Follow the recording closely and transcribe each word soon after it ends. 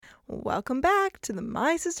Welcome back to the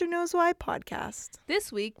My Sister Knows Why podcast. This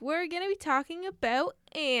week, we're going to be talking about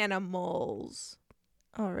animals.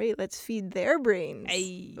 All right, let's feed their brains.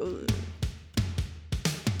 Ay. Ugh.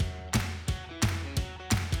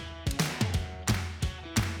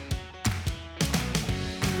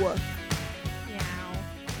 Woof. Meow.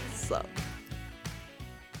 So,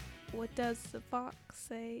 What does the fox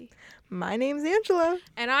say? my name's Angela,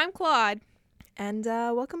 And I'm Claude. and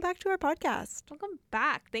welcome back to our podcast. Welcome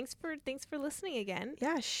back. Thanks for listening again.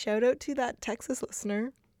 Yeah, shout out to that Texas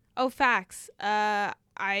listener. Oh, facts.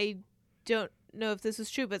 I don't know if this was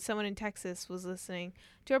true, but someone in Texas was listening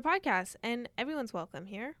to our podcast, and everyone's welcome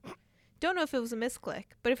here. Don't know if it was a misclick,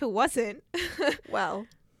 but if it wasn't, Well,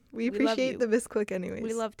 we We love appreciate you. the misclick anyways.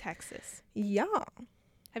 we love Texas. Yeah,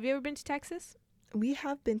 Have you ever been to Texas? we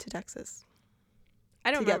have been to Texas.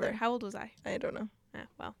 I don't Together. remember. How old was I? I don't know.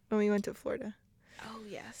 Well. When we went to Florida. Oh,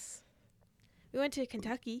 yes. We went to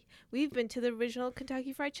Kentucky. We've been to the original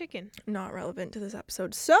Kentucky Fried Chicken. Not relevant to this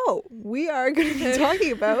episode. So, we are going to be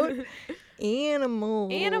talking about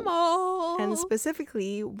animals. Animals. And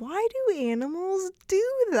specifically, why do animals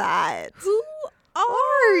do that? Who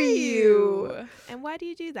are you? And why do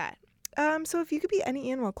you do that? So if you could be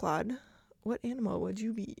any animal, Claude, what animal would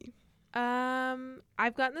you be?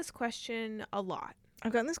 I've gotten this question a lot.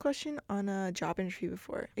 I've gotten this question on a job interview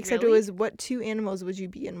before. Except Really? it was, what two animals would you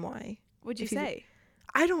be and why? What'd you If you say?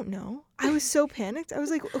 I don't know. I was so panicked. I was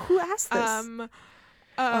like, who asked this?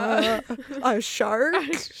 A shark?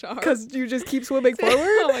 Shark. Because you just keep swimming forward?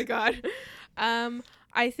 Oh my god.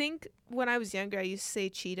 I think when I was younger, I used to say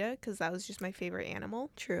cheetah because that was just my favorite animal.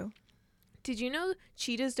 True. Did you know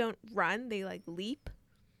cheetahs don't run? They like leap.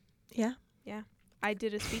 Yeah. I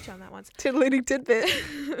did a speech on that once. Titillating tidbit.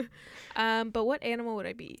 But what animal would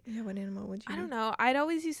I be? Yeah, what animal would you I be? don't know. I'd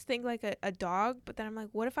always used to think like a dog, but then I'm like,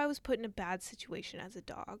 what if I was put in a bad situation as a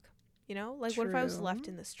dog? You know, like what if I was left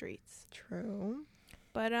True. in the streets? True.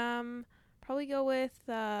 But probably go with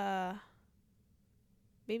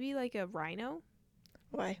maybe like a rhino,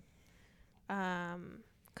 Why?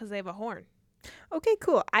 'cause they have a horn. Okay,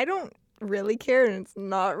 cool. I don't really care, and it's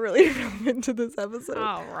not really relevant to this episode.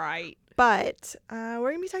 All right. But we're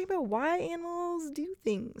going to be talking about why animals do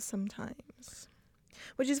things sometimes.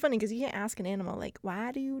 Which is funny because you can't ask an animal, like,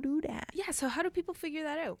 why do you do that? Yeah. So how do people figure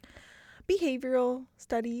that out? Behavioral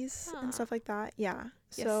studies Ah. and stuff like that. Yeah.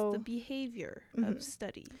 Yes, So, the behavior Mhm. of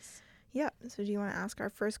studies. yeah. So do you want to ask our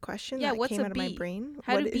first question Yeah, that what's came a out of my bee? brain?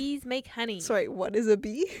 How What do i- bees make honey? Sorry, what is a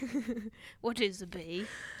bee? What is a bee?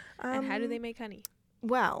 And how do they make honey?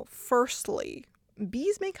 Well, firstly,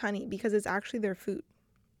 bees make honey because it's actually their food.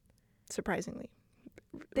 Surprisingly.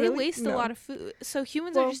 They Really? waste a No. lot of food. So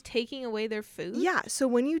humans Well, are just taking away their food? Yeah, so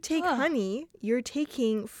when you take Ugh. honey, you're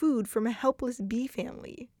taking food from a helpless bee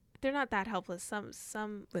family. They're not that helpless.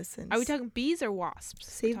 Some Listen. Are we talking bees or wasps?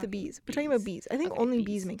 We're Save the talking bees. We're talking about bees. I think Okay, only bees.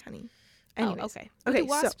 bees make honey. Anyways. Oh, okay. What Okay, do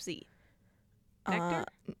wasps eat? Nectar?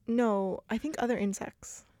 No, I think other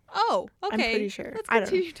insects. Oh, okay. I'm pretty sure. Let's I don't know.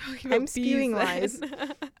 continue talking about I'm spewing bees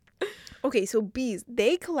then. Okay, so bees,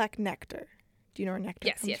 they collect nectar. Do you know where nectar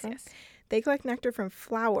yes, comes yes, from? yes. They collect nectar from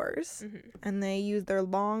flowers, Mm-hmm. and they use their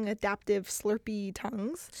long, adaptive, slurpy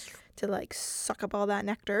tongues to, like, suck up all that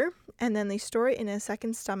nectar. And then they store it in a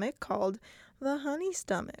second stomach called the honey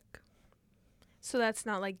stomach. So that's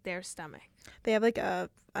not like their stomach. They have, like,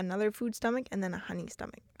 another food stomach and then a honey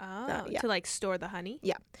stomach. Oh, yeah. to like store the honey?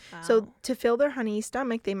 Yeah. Oh. So to fill their honey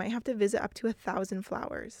stomach, they might have to visit up to 1,000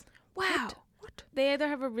 flowers. wow. What? They either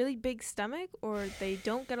have a really big stomach or they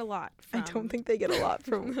don't get a lot I from, don't think they get a lot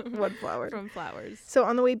from one flower. from flowers. So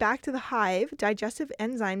on the way back to the hive, digestive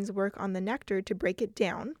enzymes work on the nectar to break it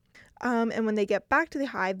down. And when they get back to the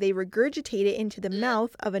hive, they regurgitate it into the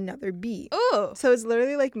mouth of another bee. Oh, So it's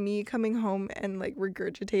literally like me coming home and like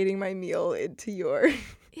regurgitating my meal into your...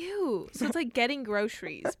 ew. So it's like getting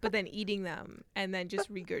groceries, but then eating them and then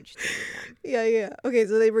just regurgitating them. Yeah. Okay,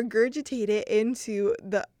 so they regurgitate it into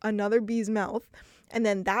another bee's mouth. And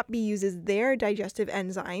then that bee uses their digestive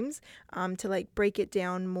enzymes to like break it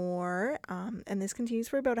down more. And this continues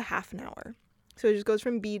for about a half an hour. So it just goes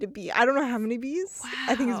from bee to bee. I don't know how many bees.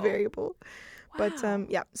 I think it's Wow. variable. But Wow.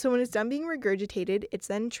 yeah, so when it's done being regurgitated, it's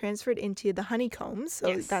then transferred into the honeycombs. So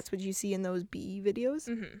Yes. that's what you see in those bee videos.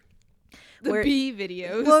 Mm-hmm. The Where- bee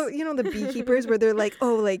videos. Well, you know, the beekeepers where they're like,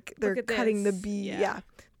 oh, like they're at cutting the this. bee. Yeah. Yeah,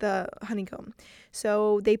 the honeycomb.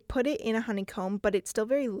 So they put it in a honeycomb, but it's still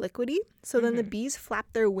very liquidy. So then the Mhm. bees flap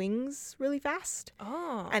their wings really fast.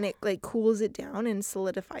 Oh. And it like cools it down and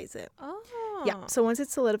solidifies it. Oh. Yeah. So once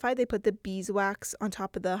it's solidified, they put the beeswax on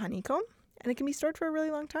top of the honeycomb, and it can be stored for a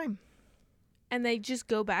really long time. And they just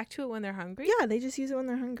go back to it when they're hungry? Yeah, they just use it when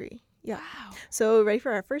they're hungry. Yeah. Wow. So ready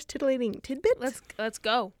for our first titillating tidbit? Let's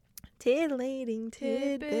go. Titillating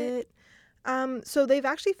tidbit. So they've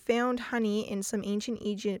actually found honey in some ancient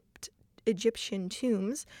Egyptian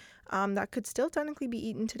tombs that could still technically be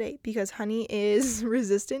eaten today because honey is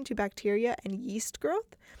resistant to bacteria and yeast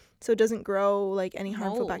growth. So it doesn't grow like any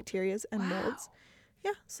harmful Mold. bacteria and Wow. molds.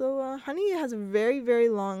 Yeah, so honey has a very, very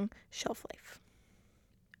long shelf life.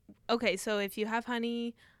 Okay, so if you have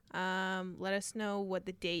honey, let us know what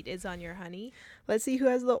the date is on your honey. Let's see who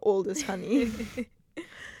has the oldest honey.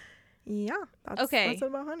 Yeah, that's Okay. it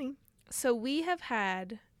about honey. So we have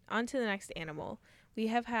had, on to the next animal, we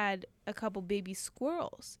have had a couple baby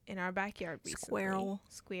squirrels in our backyard recently.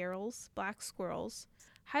 Squirrels, black squirrels.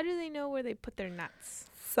 How do they know where they put their nuts?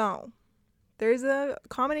 So there's a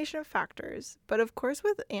combination of factors, but of course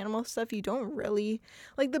with animal stuff you don't really,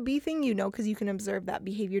 like the bee thing you know because you can observe that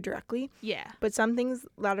behavior directly, Yeah. but some things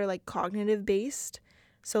that are like cognitive based,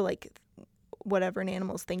 so like whatever an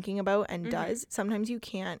animal's thinking about and does, sometimes you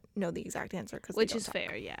can't know the exact answer because Which is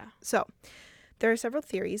fair, yeah. So there are several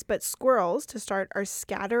theories, but squirrels, to start, are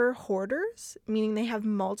scatter hoarders, meaning they have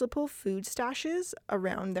multiple food stashes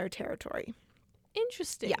around their territory.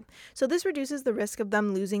 Interesting. Yeah. So this reduces the risk of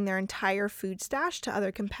them losing their entire food stash to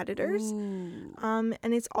other competitors. Ooh.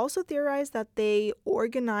 And it's also theorized that they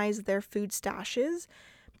organize their food stashes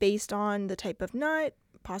based on the type of nut,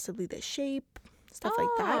 possibly the shape, stuff like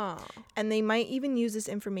that. And they might even use this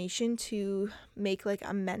information to make like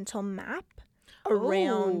a mental map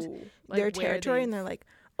around their territory. And they're like,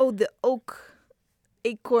 oh, the oak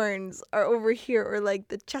acorns are over here, or like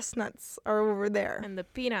the chestnuts are over there. And the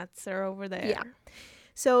peanuts are over there. Yeah.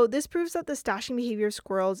 So this proves that the stashing behavior of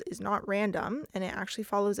squirrels is not random, and it actually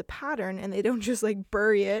follows a pattern, and they don't just like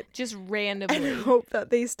bury it Just randomly. and hope that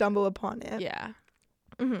they stumble upon it. Yeah.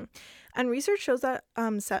 And research shows that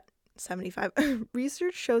 75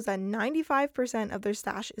 research shows that 95% of their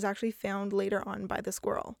stash is actually found later on by the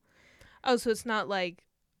squirrel. Oh, so it's not like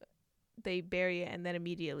they bury it and then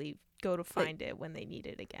immediately go to find it when they need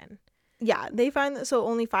it again. Yeah, they find that so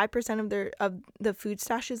only 5% of the food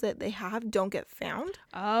stashes that they have don't get found.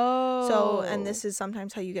 Oh. So, and this is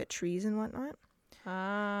sometimes how you get trees and whatnot.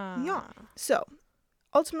 Ah. Yeah. So,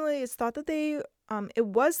 ultimately, it was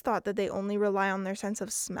thought that they only rely on their sense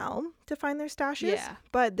of smell to find their stashes. Yeah.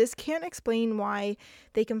 But this can't explain why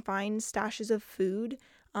they can find stashes of food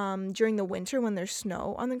during the winter when there's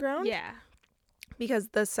snow on the ground. Yeah. Because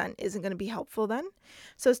the scent isn't going to be helpful then.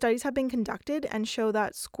 So studies have been conducted and show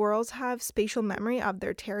that squirrels have spatial memory of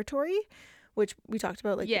their territory, which we talked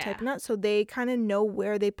about, like the type of nut. So they kind of know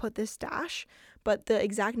where they put this stash, but the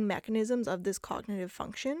exact mechanisms of this cognitive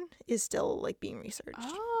function is still like being researched.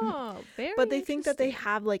 Oh, very But they think that they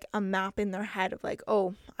have like a map in their head of like,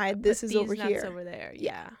 oh, this is over here. over there.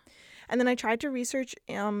 Yeah. And then I tried to research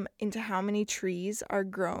into how many trees are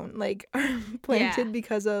grown, like are planted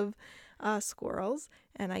because of squirrels,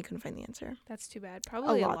 and I couldn't find the answer. That's too bad.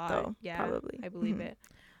 Probably a lot. Though. Yeah, probably. I believe it.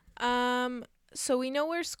 So we know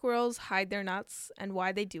where squirrels hide their nuts and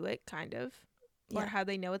why they do it, kind of, or how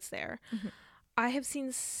they know it's there. I have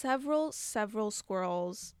seen several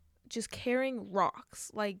squirrels just carrying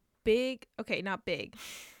rocks, like big, okay, not big,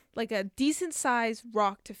 like a decent sized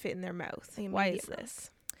rock to fit in their mouth. Why is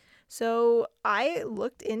this? So I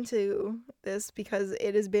looked into this because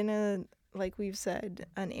it has been like we've said,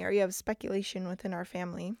 an area of speculation within our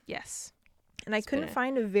family. Yes. And I couldn't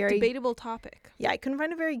find a very debatable topic. Yeah, I couldn't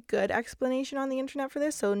find a very good explanation on the internet for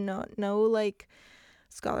this. So no like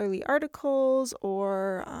scholarly articles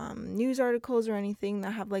or news articles or anything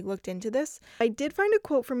that have like looked into this. I did find a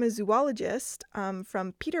quote from a zoologist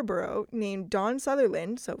from Peterborough named Don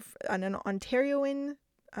Sutherland, so an Ontarian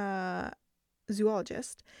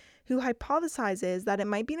zoologist, who hypothesizes that it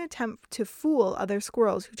might be an attempt to fool other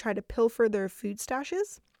squirrels who try to pilfer their food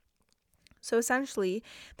stashes. So essentially,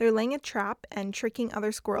 they're laying a trap and tricking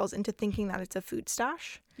other squirrels into thinking that it's a food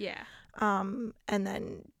stash. Yeah. And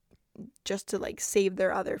then just to like save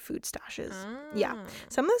their other food stashes. Yeah.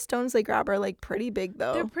 Some of the stones they grab are like pretty big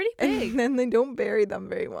though. They're pretty big. And then they don't bury them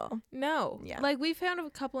very well. No. Yeah. Like we found a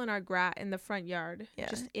couple in our in the front yard. Yeah,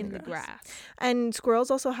 just in the grass. And squirrels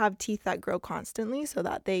also have teeth that grow constantly so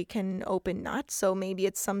that they can open nuts. So maybe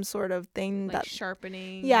it's some sort of thing like that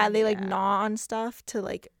sharpening. Yeah, they like gnaw on stuff to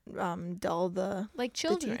like dull the like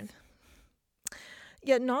children. The teeth.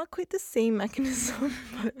 Yeah, not quite the same mechanism,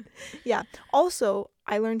 but yeah. Also,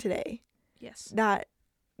 I learned today that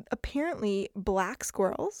apparently black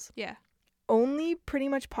squirrels only pretty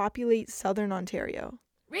much populate southern Ontario.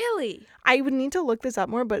 Really? I would need to look this up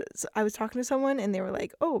more, but I was talking to someone and they were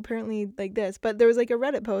like, oh, apparently like this. But there was like a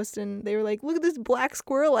Reddit post and they were like, look at this black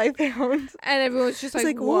squirrel I found. And everyone's just It's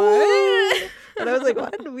like, what? what? And I was like,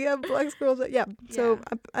 what? We have black squirrels? Yeah. So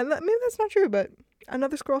maybe that's not true, but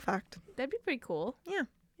another squirrel fact. That'd be pretty cool. Yeah.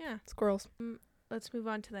 Yeah. Squirrels. Let's move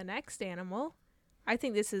on to the next animal. I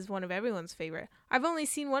think this is one of everyone's favorite. I've only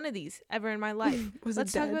seen one of these ever in my life.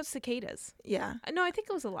 Let's talk about cicadas. Yeah. No, I think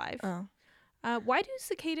it was alive. Oh. Why do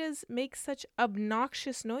cicadas make such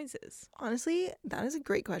obnoxious noises? Honestly, that is a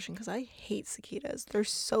great question because I hate cicadas. They're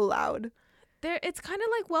so loud. It's kind of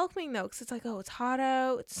like welcoming though, because it's like, oh, it's hot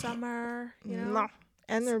out, it's summer, you know. No.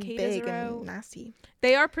 And they're Cicadas big are and out. nasty.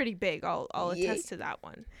 They are pretty big. I'll attest to that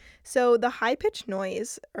one. So the high-pitched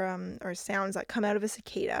noise or sounds that come out of a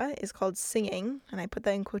cicada is called singing, and I put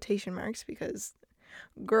that in quotation marks because,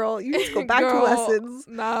 girl, you need to go back to lessons.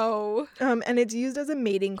 No. And it's used as a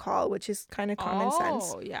mating call, which is kind of common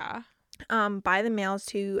sense. Oh, yeah. By the males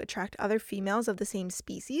to attract other females of the same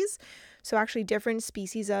species. So actually, different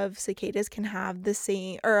species of cicadas can have the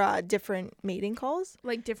same or different mating calls.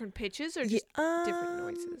 Like different pitches or just different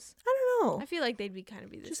noises? I don't know. I feel like they'd be kind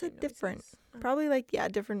of be the Just same a different, noises. probably like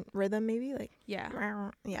different rhythm maybe like Yeah.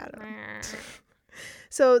 yeah. I don't know.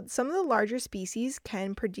 So some of the larger species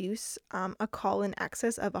can produce a call in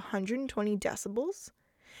excess of 120 decibels.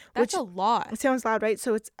 That's a lot. It sounds loud, right?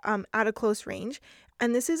 So it's at a close range.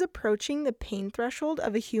 And this is approaching the pain threshold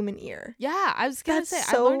of a human ear. Yeah, I was going to say,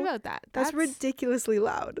 I so- learned about that. That's ridiculously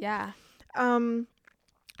loud. Yeah.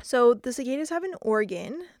 So the cicadas have an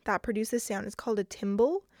organ that produces sound. It's called a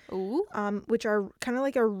timbal, Ooh. which are kind of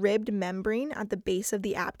like a ribbed membrane at the base of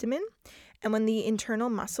the abdomen. And when the internal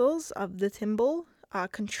muscles of the timbal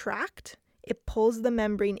contract, it pulls the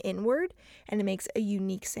membrane inward and it makes a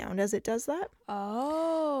unique sound as it does that.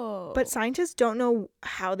 Oh. But scientists don't know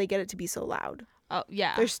how they get it to be so loud. Oh,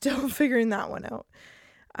 yeah. They're still figuring that one out.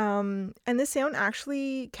 And this sound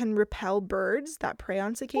actually can repel birds that prey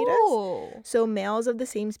on cicadas. Oh. So males of the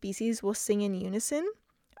same species will sing in unison,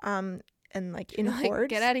 and like in hordes.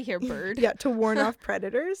 Get out of here, bird. Yeah, to warn off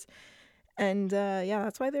predators. And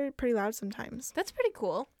that's why they're pretty loud sometimes. That's pretty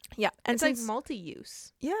cool. Yeah, and It's like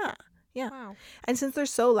multi-use. Yeah. Wow. And since they're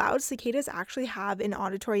so loud, cicadas actually have an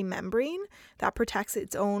auditory membrane that protects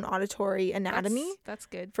its own auditory anatomy That's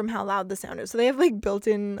good. from how loud the sound is. So they have like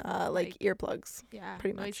built-in like earplugs. Yeah.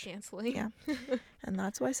 pretty noise much. canceling. Yeah. And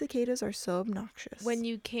that's why cicadas are so obnoxious. When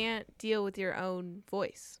you can't deal with your own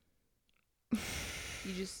voice,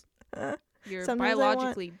 you just you're Sometimes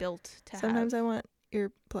biologically built to Sometimes have. I want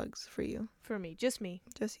earplugs for you. For me, just me.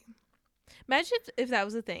 Just you. Imagine if that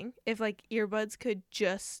was a thing. If like earbuds could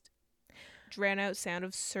just drown out sound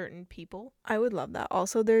of certain people. I would love that.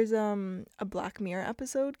 Also, there's a Black Mirror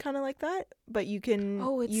episode kind of like that, but you can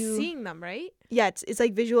It's seeing them, right? Yeah, it's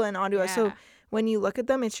like visual and audio. Yeah. So when you look at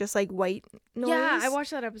them, it's just like white noise. Yeah, I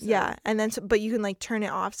watched that episode. Yeah, and then but you can like turn it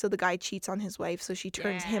off. So the guy cheats on his wife, so she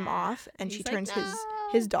turns him Yeah. off, and He's she like, turns "No."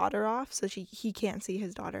 his daughter off, so he can't see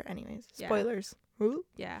his daughter. Anyways, Yeah. spoilers. Ooh.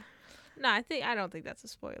 Yeah. No, I don't think that's a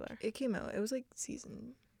spoiler. It came out. It was like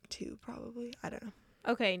season 2, probably. I don't know.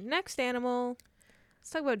 Okay, next animal. Let's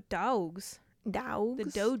talk about dogs. Dogs.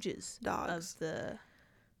 The doges Dogs. of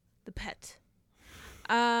the pet.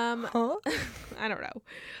 Huh? I don't know.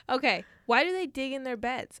 Okay, why do they dig in their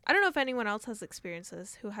beds? I don't know if anyone else has experienced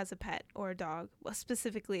this who has a pet or a dog, well,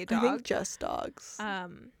 specifically a dog. I think just dogs. Uh,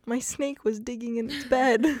 My snake was digging in its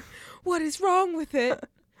bed. What is wrong with it?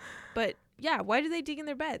 But yeah, why do they dig in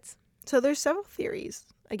their beds? So there's several theories.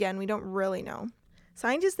 Again, we don't really know.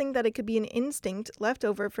 Scientists think that it could be an instinct left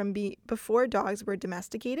over from before dogs were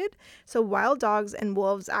domesticated. So wild dogs and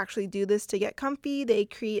wolves actually do this to get comfy. They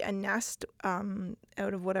create a nest out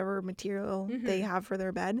of whatever material they have for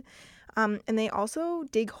their bed. And they also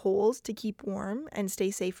dig holes to keep warm and stay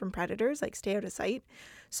safe from predators, like stay out of sight.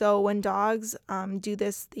 So when dogs do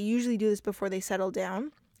this, they usually do this before they settle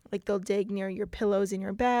down. Like they'll dig near your pillows in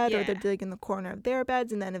your bed or they'll dig in the corner of their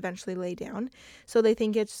beds and then eventually lay down. So they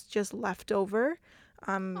think it's just leftover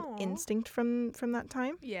instinct from that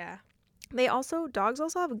time. Yeah. Dogs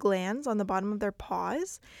also have glands on the bottom of their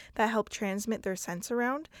paws that help transmit their scents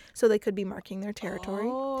around. So they could be marking their territory.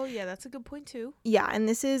 Oh, yeah, that's a good point too. Yeah, and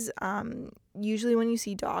this is usually when you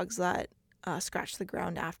see dogs that scratch the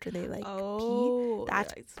ground after they pee.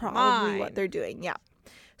 That's probably what they're doing. Yeah.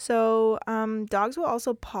 So dogs will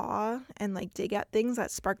also paw and like dig at things that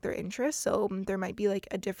spark their interest. So there might be like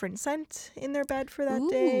a different scent in their bed for that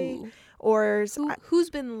day. Or who's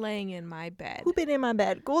been laying in my bed? who been in my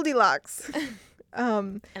bed? Goldilocks.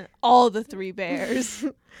 And all the 3 bears.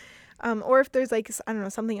 Or if there's like, I don't know,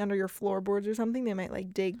 something under your floorboards or something, they might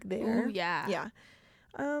like dig there. Ooh, yeah. Yeah.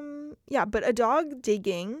 Yeah, but a dog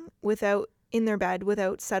digging in their bed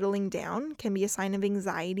without settling down can be a sign of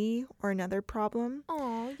anxiety or another problem.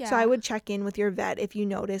 Oh, yeah. So I would check in with your vet if you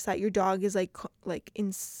notice that your dog is like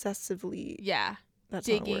incessively that's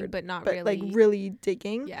digging, not a word, but not but really. like really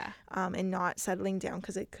digging. Yeah. And not settling down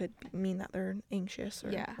because it could mean that they're anxious or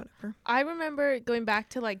whatever. I remember going back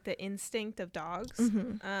to like the instinct of dogs.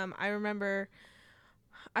 Mm-hmm. I remember,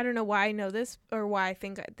 I don't know why I know this or why I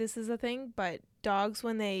think this is a thing, but dogs,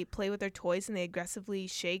 when they play with their toys and they aggressively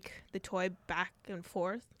shake the toy back and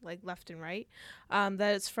forth, like left and right,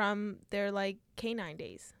 that it's from their like canine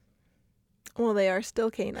days. Well, they are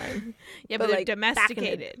still canine. Yeah, but they're like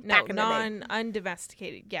domesticated.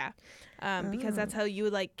 Undomesticated. Yeah. Because that's how you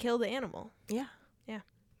would like kill the animal. Yeah. Yeah.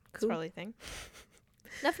 Cool. That's probably a thing.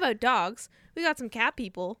 Enough about dogs. We got some cat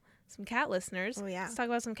people, some cat listeners. Oh, yeah. Let's talk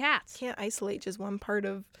about some cats. Can't isolate just one part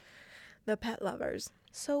of the pet lovers.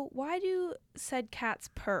 So why do said cats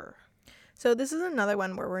purr? So this is another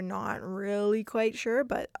one where we're not really quite sure,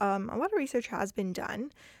 but a lot of research has been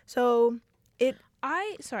done. So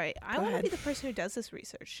I want to be the person who does this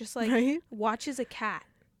research. Just like right? watches a cat,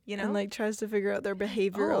 you know, and like tries to figure out their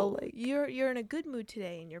behavioral. Like you're in a good mood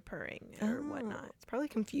today and you're purring or whatnot. It's probably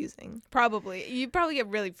confusing. Probably you probably get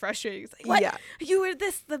really frustrated. It's like, what? Yeah, you were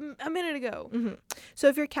this a minute ago. Mm-hmm. So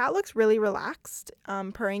if your cat looks really relaxed,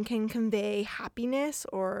 purring can convey happiness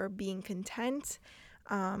or being content.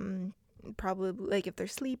 Probably like if they're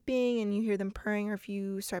sleeping and you hear them purring, or if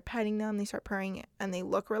you start petting them, they start purring and they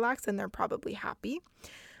look relaxed, and they're probably happy.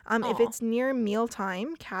 If it's near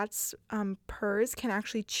mealtime, cats' purrs can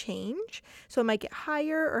actually change. So it might get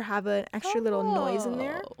higher or have an extra little noise in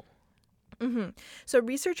there. Mm-hmm. So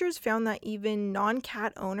researchers found that even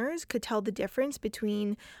non-cat owners could tell the difference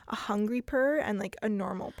between a hungry purr and like a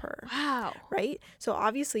normal purr. Wow. Right? So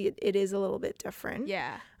obviously it is a little bit different.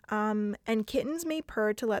 Yeah. And kittens may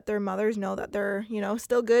purr to let their mothers know that they're,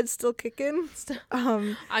 still good, still kicking.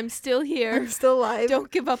 I'm still here. I'm still alive.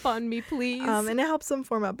 Don't give up on me, please. And it helps them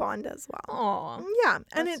form a bond as well. Aw. Yeah.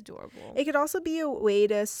 And that's adorable. It could also be a way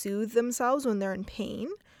to soothe themselves when they're in pain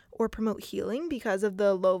or promote healing, because of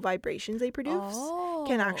the low vibrations they produce.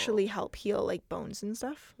 Can actually help heal like bones and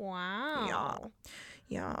stuff. Wow.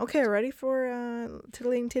 Yeah. Okay, ready for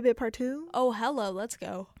Titillating Tidbit Part 2? Oh, hello. Let's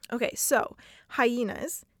go. Okay, so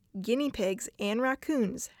hyenas, guinea pigs, and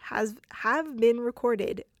raccoons have been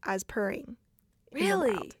recorded as purring.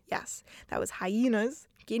 Really? Yes. That was hyenas,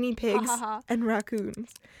 guinea pigs, and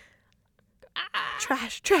raccoons.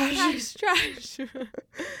 Trash.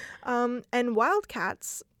 And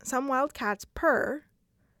wildcats, some wildcats purr,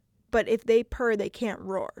 but if they purr, they can't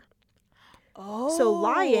roar. Oh. So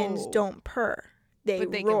lions don't purr. They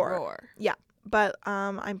roar. Can roar. Yeah. But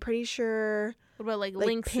I'm pretty sure what about like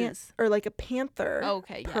lynxes? Or like a panther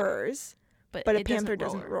purrs, but a panther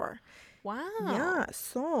doesn't roar. Wow. Yeah,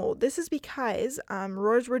 so this is because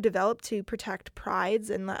roars were developed to protect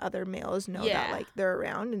prides and let other males know that like they're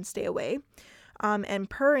around and stay away. And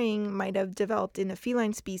purring might have developed in a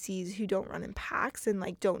feline species who don't run in packs and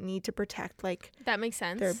like don't need to protect like that makes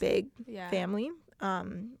sense. Their big family.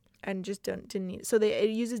 And just didn't need it. So it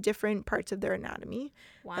uses different parts of their anatomy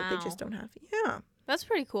that they just don't have. Yeah. That's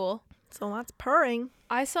pretty cool. So that's purring.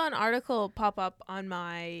 I saw an article pop up on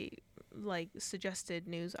my like suggested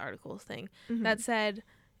news article thing that said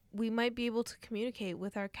we might be able to communicate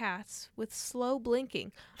with our cats with slow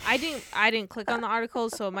blinking. I didn't click on the article,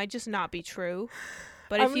 so it might just not be true.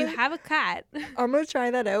 But if you have a cat, I'm gonna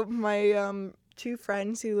try that out. My two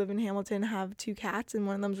friends who live in Hamilton have two cats, and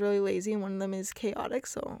one of them's really lazy and one of them is chaotic.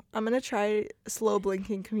 So I'm gonna try slow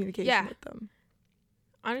blinking communication with them.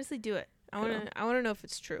 Honestly, do it. I wanna know if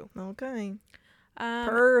it's true. Okay.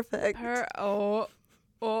 Perfect.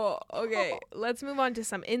 Okay. Let's move on to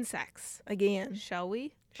some insects again. Shall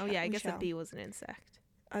we? I guess a bee was an insect.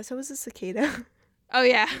 So was a cicada. Oh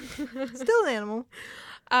yeah. Still an animal.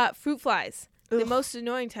 Fruit flies. Ugh. The most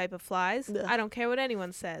annoying type of flies. Ugh. I don't care what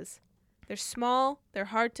anyone says. They're small. They're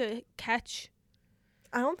hard to catch.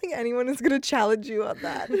 I don't think anyone is gonna challenge you on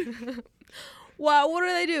that. Wow, what do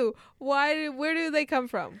they do? Where do they come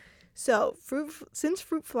from? So since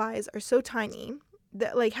fruit flies are so tiny,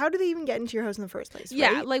 that like how do they even get into your house in the first place?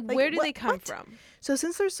 Yeah, right? like where do they come from? So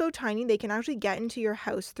since they're so tiny, they can actually get into your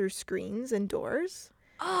house through screens and doors.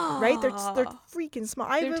 Oh, right? They're freaking small.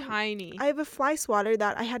 They're tiny. I have a fly swatter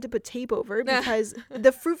that I had to put tape over because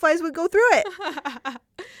the fruit flies would go through it.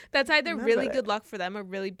 That's either really good luck for them or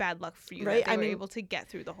really bad luck for you. Right? That they were able to get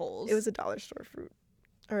through the holes. It was a dollar store fruit.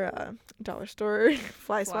 or a dollar store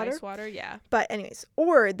fly swatter. swatter, yeah. But anyways,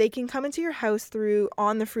 or they can come into your house through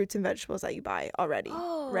on the fruits and vegetables that you buy already,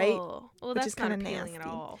 right? Well, Which that's is not kinda appealing at nasty.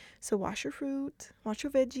 all. So wash your fruit, wash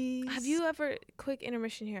your veggies. Have you ever, quick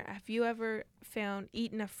intermission here, have you ever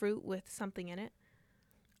eaten a fruit with something in it?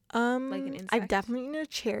 Like an insect? I've definitely eaten a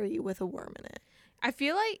cherry with a worm in it. I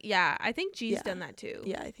feel like, yeah, I think G's Yeah. done that too.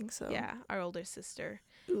 Yeah, I think so. Yeah, our older sister.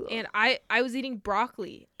 Ugh. And I was eating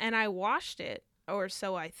broccoli and I washed it, or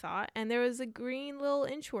so I thought, and there was a green little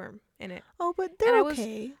inchworm in it. Oh, but they're I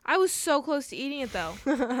okay. I was so close to eating it though.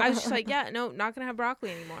 I was just like, yeah, no, not gonna have broccoli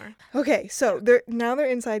anymore. Okay, so now they're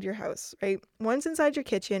inside your house, right? Once inside your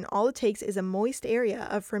kitchen, all it takes is a moist area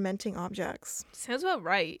of fermenting objects. Sounds about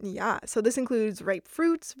right. Yeah, so this includes ripe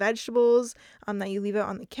fruits, vegetables that you leave out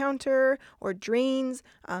on the counter, or drains,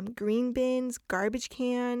 green bins, garbage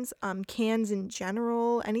cans, cans in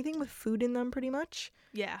general, anything with food in them pretty much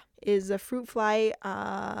Yeah. is a fruit fly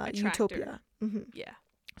Attractor. utopia. Yeah.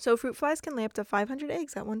 So fruit flies can lay up to 500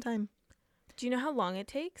 eggs at one time. Do you know how long it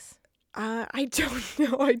takes? I don't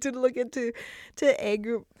know. I didn't look into egg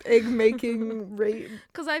making rate.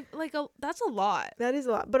 Because that's a lot. That is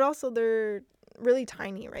a lot, but also they're really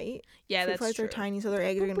tiny, right? Yeah, Fruit that's flies true. are tiny, so their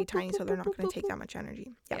eggs are gonna be tiny, so they're not gonna take that much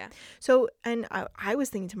energy. Yeah. Yeah. So, and I was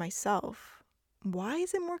thinking to myself, why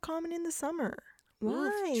is it more common in the summer?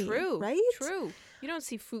 Why? Oof, true. Right? True. You don't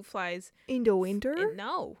see fruit flies. In the winter?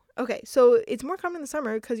 No. Okay, so it's more common in the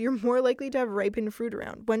summer because you're more likely to have ripened fruit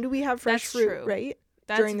around. When do we have fresh That's fruit, true. right?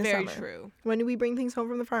 That's During the very summer. true. When do we bring things home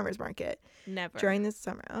from the farmer's market? Never. During the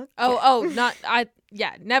summer. Okay.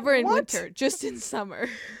 Never in What? winter, just in summer.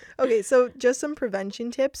 Okay, so just some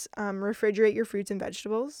prevention tips. Refrigerate your fruits and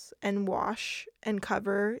vegetables and wash and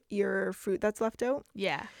cover your fruit that's left out.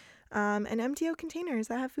 Yeah. And empty out containers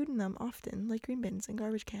that have food in them often, like green bins and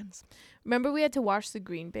garbage cans. Remember we had to wash the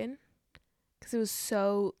green bin? Because it was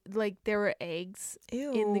so, there were eggs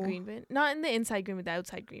Ew. in the green bin. Not in the inside green bin, the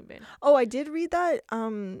outside green bin. Oh, I did read that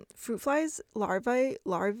fruit flies larvae.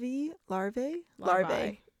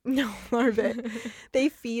 No, larvae. They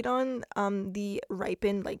feed on the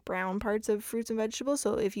ripened brown parts of fruits and vegetables.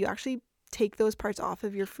 So if you actually take those parts off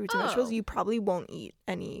of your fruits and vegetables, you probably won't eat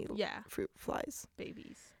any fruit flies.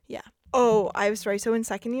 Babies. Yeah. Oh, I was sorry. So in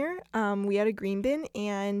second year, we had a green bin,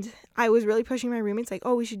 and I was really pushing my roommates like,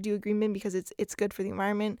 oh, we should do a green bin because it's good for the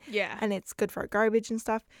environment. Yeah. And it's good for our garbage and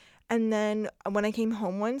stuff. And then when I came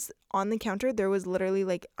home once, on the counter, there was literally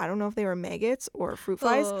I don't know if they were maggots or fruit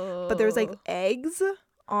flies, but there was eggs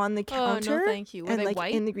on the counter. Oh, no, thank you. Were and they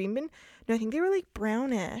white? in the green bin. No, I think they were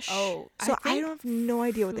brownish. Oh. So I don't have no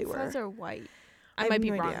idea what they fruit were. flies are white. I I might have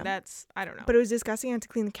be no wrong. idea. I don't know. But it was disgusting. I had to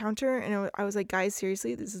clean the counter, and I was like, guys,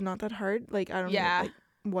 seriously, this is not that hard. I don't know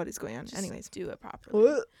what is going on. Just Anyways, do it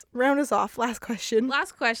properly. round us off. Last question.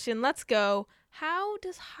 Last question. Let's go. How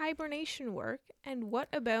does hibernation work? And what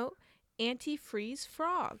about antifreeze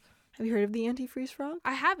frog? Have you heard of the antifreeze frog?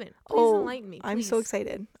 I haven't. Please enlighten me. I'm so please.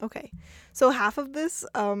 excited. Okay. So half of this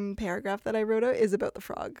paragraph that I wrote out is about the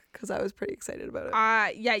frog because I was pretty excited about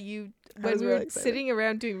it. Yeah, when was we really were excited. sitting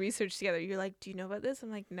around doing research together, you're like, do you know about this?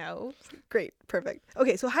 I'm like, no. Great. Perfect.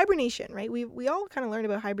 Okay, so hibernation, right? We all kind of learned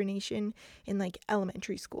about hibernation in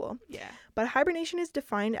elementary school. Yeah. But hibernation is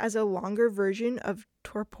defined as a longer version of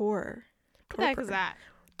torpor. What the heck is that?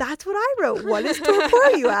 That's what I wrote. What is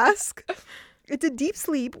torpor, you ask? It's a deep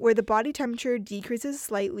sleep where the body temperature decreases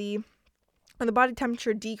slightly. When the body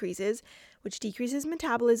temperature decreases, which decreases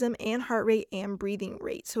metabolism and heart rate and breathing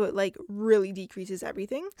rate. So it really decreases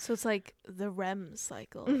everything. So it's like the REM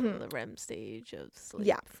cycle, the REM stage of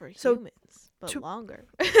sleep for So humans, but longer.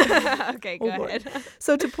 Okay, go ahead.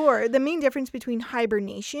 So torpor, the main difference between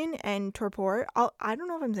hibernation and torpor, I don't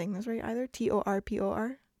know if I'm saying this right either.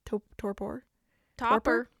 Torpor. Torpor.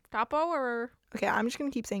 Topper. Okay, I'm just going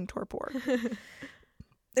to keep saying torpor.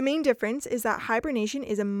 The main difference is that hibernation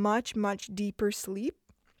is a much, much deeper sleep,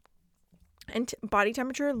 and body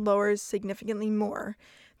temperature lowers significantly more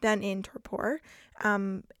than in torpor.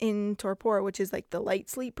 In torpor, which is the light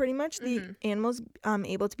sleep pretty much, the animal's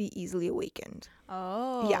able to be easily awakened.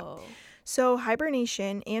 Oh. Yeah. So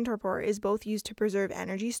hibernation and torpor is both used to preserve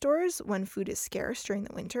energy stores when food is scarce during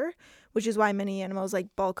the winter, which is why many animals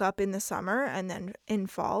bulk up in the summer and then in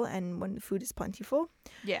fall and when the food is plentiful.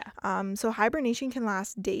 Yeah. So hibernation can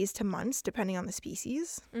last days to months depending on the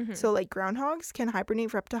species. So groundhogs can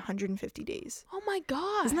hibernate for up to 150 days. Oh my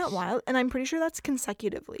gosh. Isn't that wild? And I'm pretty sure that's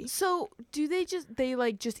consecutively. So do they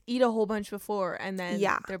just eat a whole bunch before and then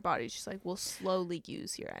their body's just will slowly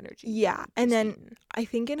use your energy? Yeah. And then I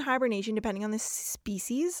think in hibernation, depending on the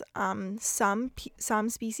species, some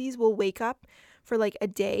species will wake up for a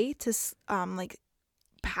day to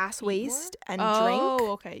pass Eat waste and Oh, drink,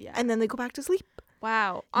 okay, yeah. and then they go back to sleep.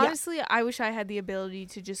 Wow. Yeah. Honestly, I wish I had the ability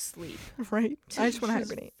to just sleep. Right. I just want to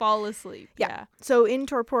Just hibernate. fall asleep. Yeah. Yeah. So in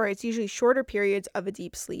torpor, it's usually shorter periods of a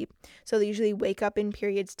deep sleep. So they usually wake up in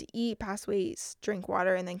periods to eat, pass waste, drink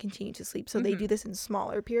water, and then continue to sleep. So they do this in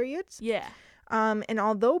smaller periods. Yeah. And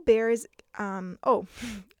although bears,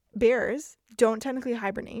 bears don't technically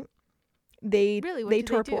hibernate. They Really? What they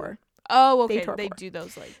do they do? torpor. Oh, okay. They torpor. do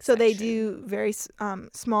those like So they section. do very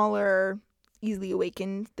smaller, easily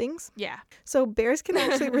awakened things. Yeah. So bears can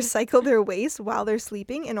actually recycle their waste while they're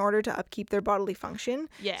sleeping in order to upkeep their bodily function.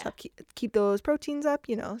 Yeah. So keep those proteins up,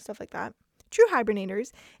 stuff like that. True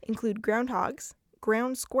hibernators include groundhogs,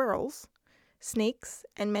 ground squirrels, snakes,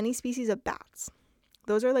 and many species of bats.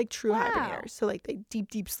 Those are like true Wow. hibernators. So like they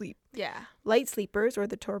deep sleep. Yeah. Light sleepers, or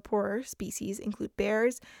the torpor species, include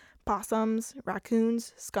bears, possums,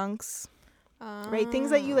 raccoons, skunks, right? Things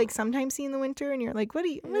that you like sometimes see in the winter, and you're like, what are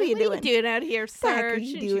you doing? What are you doing out here, the heck sir? are you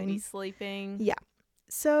Shouldn't you be doing? sleeping? Yeah.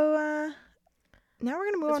 So now we're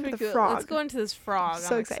gonna move That's on to the pretty cool. frog. Let's go into this frog.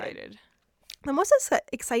 So I'm excited. excited. The most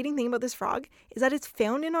exciting thing about this frog is that it's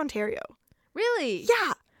found in Ontario. Really?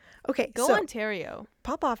 Yeah. Okay. Go so Ontario.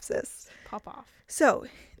 pop off, sis. Pop off. So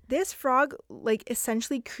this frog like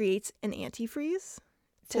essentially creates an antifreeze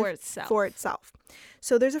For itself. For itself.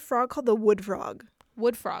 So there's a frog called the wood frog,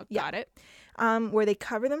 Wood frog. Yeah. Got it. where they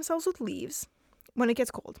cover themselves with leaves when it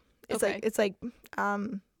gets cold. Okay. It's like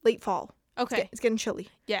late fall. Okay. It's getting chilly.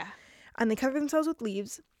 Yeah. And they cover themselves with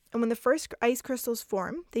leaves. And when the first ice crystals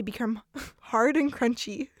form, they become hard and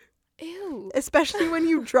crunchy, Ew. especially when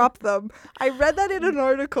you drop them. I read that in an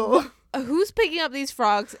article. Who's picking up these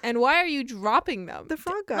frogs and why are you dropping them? The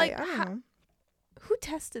frog guy, Like, I don't know. Who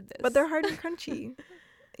tested this? But they're hard and crunchy.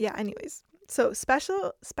 Yeah, anyways. So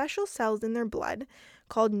special cells in their blood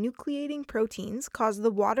called nucleating proteins cause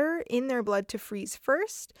the water in their blood to freeze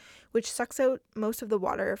first, which sucks out most of the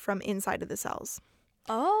water from inside of the cells.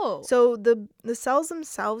 Oh. So the cells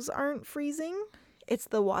themselves aren't freezing. It's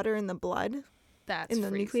the water in the blood That's in the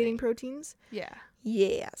freezing. nucleating proteins. Yeah.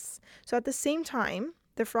 Yes. So at the same time,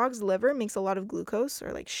 the frog's liver makes a lot of glucose,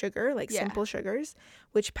 or like sugar, like Yeah. simple sugars,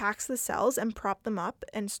 which packs the cells and prop them up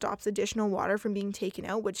and stops additional water from being taken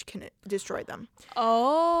out, which can destroy them.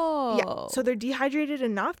 Oh. Yeah. So they're dehydrated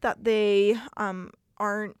enough that they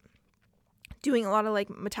aren't doing a lot of like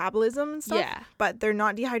metabolism and stuff. Yeah. But they're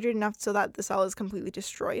not dehydrated enough so that the cell is completely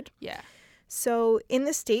destroyed. Yeah. So in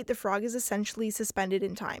this state, the frog is essentially suspended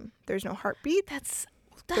in time. There's no heartbeat That's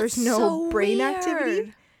There's no so brain weird.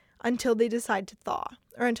 activity. Until they decide to thaw,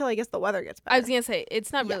 or until I guess the weather gets better. I was gonna say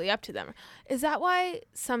it's not Yeah. really up to them. Is that why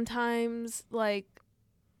sometimes, like,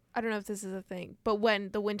 I don't know if this is a thing, but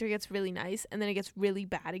when the winter gets really nice and then it gets really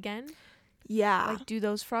bad again, Yeah. like, do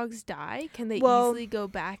those frogs die? Can they Well- easily go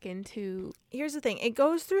back into? Here's the thing. It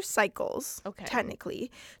goes through cycles, Okay.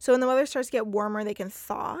 technically. So when the weather starts to get warmer, they can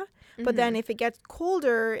thaw. But then if it gets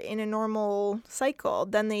colder in a normal cycle,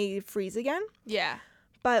 then they freeze again. Yeah.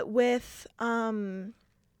 But with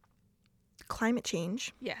climate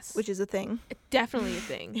change, Yes. which is a thing, definitely a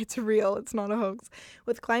thing. it's real, it's not a hoax.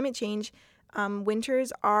 With climate change,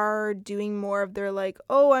 winters are doing more of their like,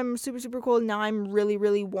 oh, I'm super cold, now I'm really,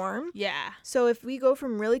 really warm. Yeah. So if we go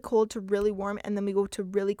from really cold to really warm and then we go to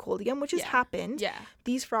really cold again, which has Yeah. happened, Yeah.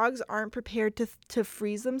 these frogs aren't prepared to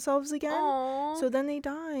freeze themselves again. Aww. So then they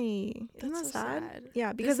die. Isn't that That's so sad? sad.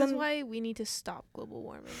 Yeah, because this then is why we need to stop global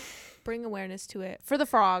warming. Bring awareness to it for the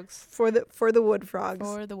frogs. for the wood frogs.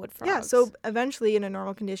 For the wood frogs. Yeah, so eventually in a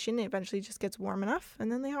normal condition, it eventually just gets warm enough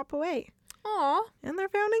and then they hop away. Aw. And they're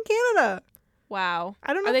found in Canada. Wow.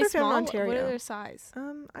 I don't know Are if they they're small? found in Ontario. What are their size? I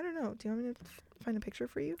don't know. Do you want me to find a picture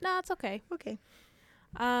for you? No, it's okay. Okay.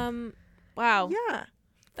 Wow. Yeah.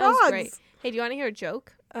 That was Frogs. great. Hey, do you want to hear a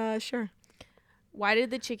joke? Sure. Why did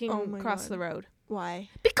the chicken Oh my cross God. the road? Why?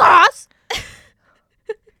 Because.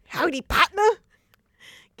 Howdy, partner.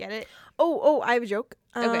 Get it? Oh, I have a joke.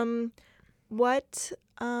 Okay. What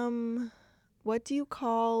do you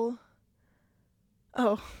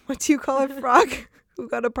call a frog who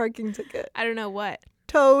got a parking ticket? I don't know what.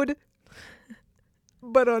 Toad.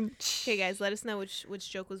 But on Okay, guys, let us know which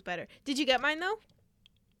joke was better. Did you get mine though?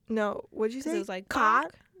 No, what'd you Because say? it was like Caught?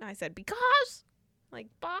 bok. No, I said because, like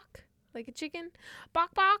bok, like a chicken.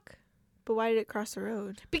 Bok bok. But why did it cross the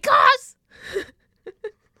road? Because.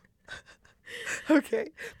 Okay,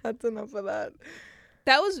 that's enough of that.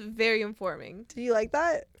 That was very informing. Do you like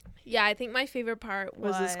that? Yeah, I think my favorite part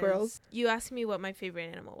Was the squirrels? You asked me what my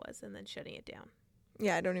favorite animal was, and then shutting it down.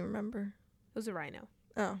 Yeah, I don't even remember. It was a rhino.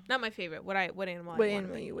 Oh, Not my favorite. What animal? what I wanna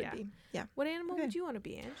animal be. you would Yeah. be? Yeah. What animal Okay. would you want to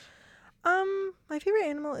be, Ange? My favorite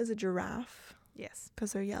animal is a giraffe Yes.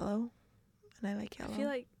 because they're yellow and I like yellow. I feel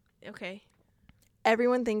like okay.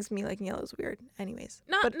 Everyone thinks me liking yellow is weird. Anyways.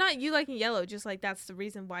 Not you liking yellow, just like that's the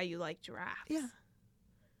reason why you like giraffes. Yeah.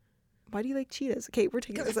 Why do you like cheetahs? Okay, we're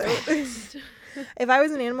taking this out. If I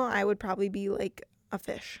was an animal, I would probably be like a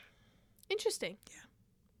fish. Interesting.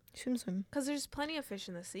 Yeah. Swim. Because there's plenty of fish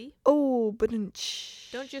in the sea. Oh, but don't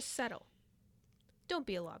just settle. Don't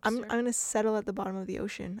be a lobster. I'm gonna settle at the bottom of the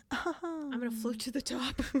ocean. I'm gonna float to the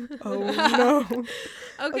top. Oh no.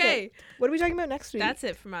 Okay. What are we talking about next week? That's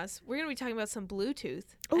it from us. We're gonna be talking about some Bluetooth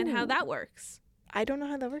and how that works. I don't know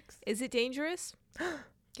how that works. Is it dangerous? Guess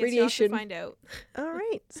Radiation. you'll have to find out. All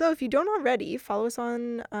right. So if you don't already, follow us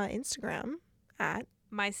on Instagram at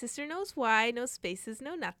My Sister Knows Why. No spaces,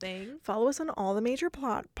 no nothing. Follow us on all the major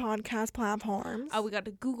podcast platforms. Oh, we got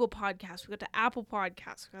the Google Podcast. We got the Apple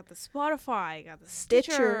Podcast. We got the Spotify. We got the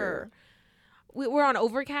Stitcher. We're on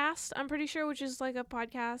Overcast, I'm pretty sure, which is like a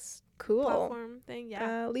podcast platform thing.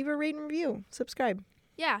 Yeah. Leave a rate and review. Subscribe.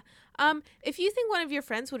 Yeah. If you think one of your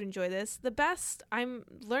friends would enjoy this, I'm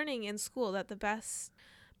learning in school that the best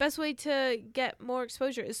way to get more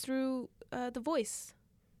exposure is through the voice.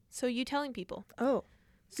 So you telling people. Oh.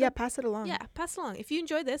 So, yeah, pass it along. Yeah, pass it along. If you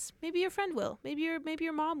enjoy this, maybe your friend will. Maybe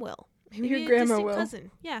your mom will. Maybe your grandma will. Cousin.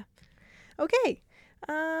 Yeah. Okay.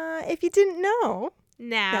 If you didn't know,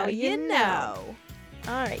 now you know.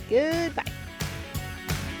 All right. Goodbye.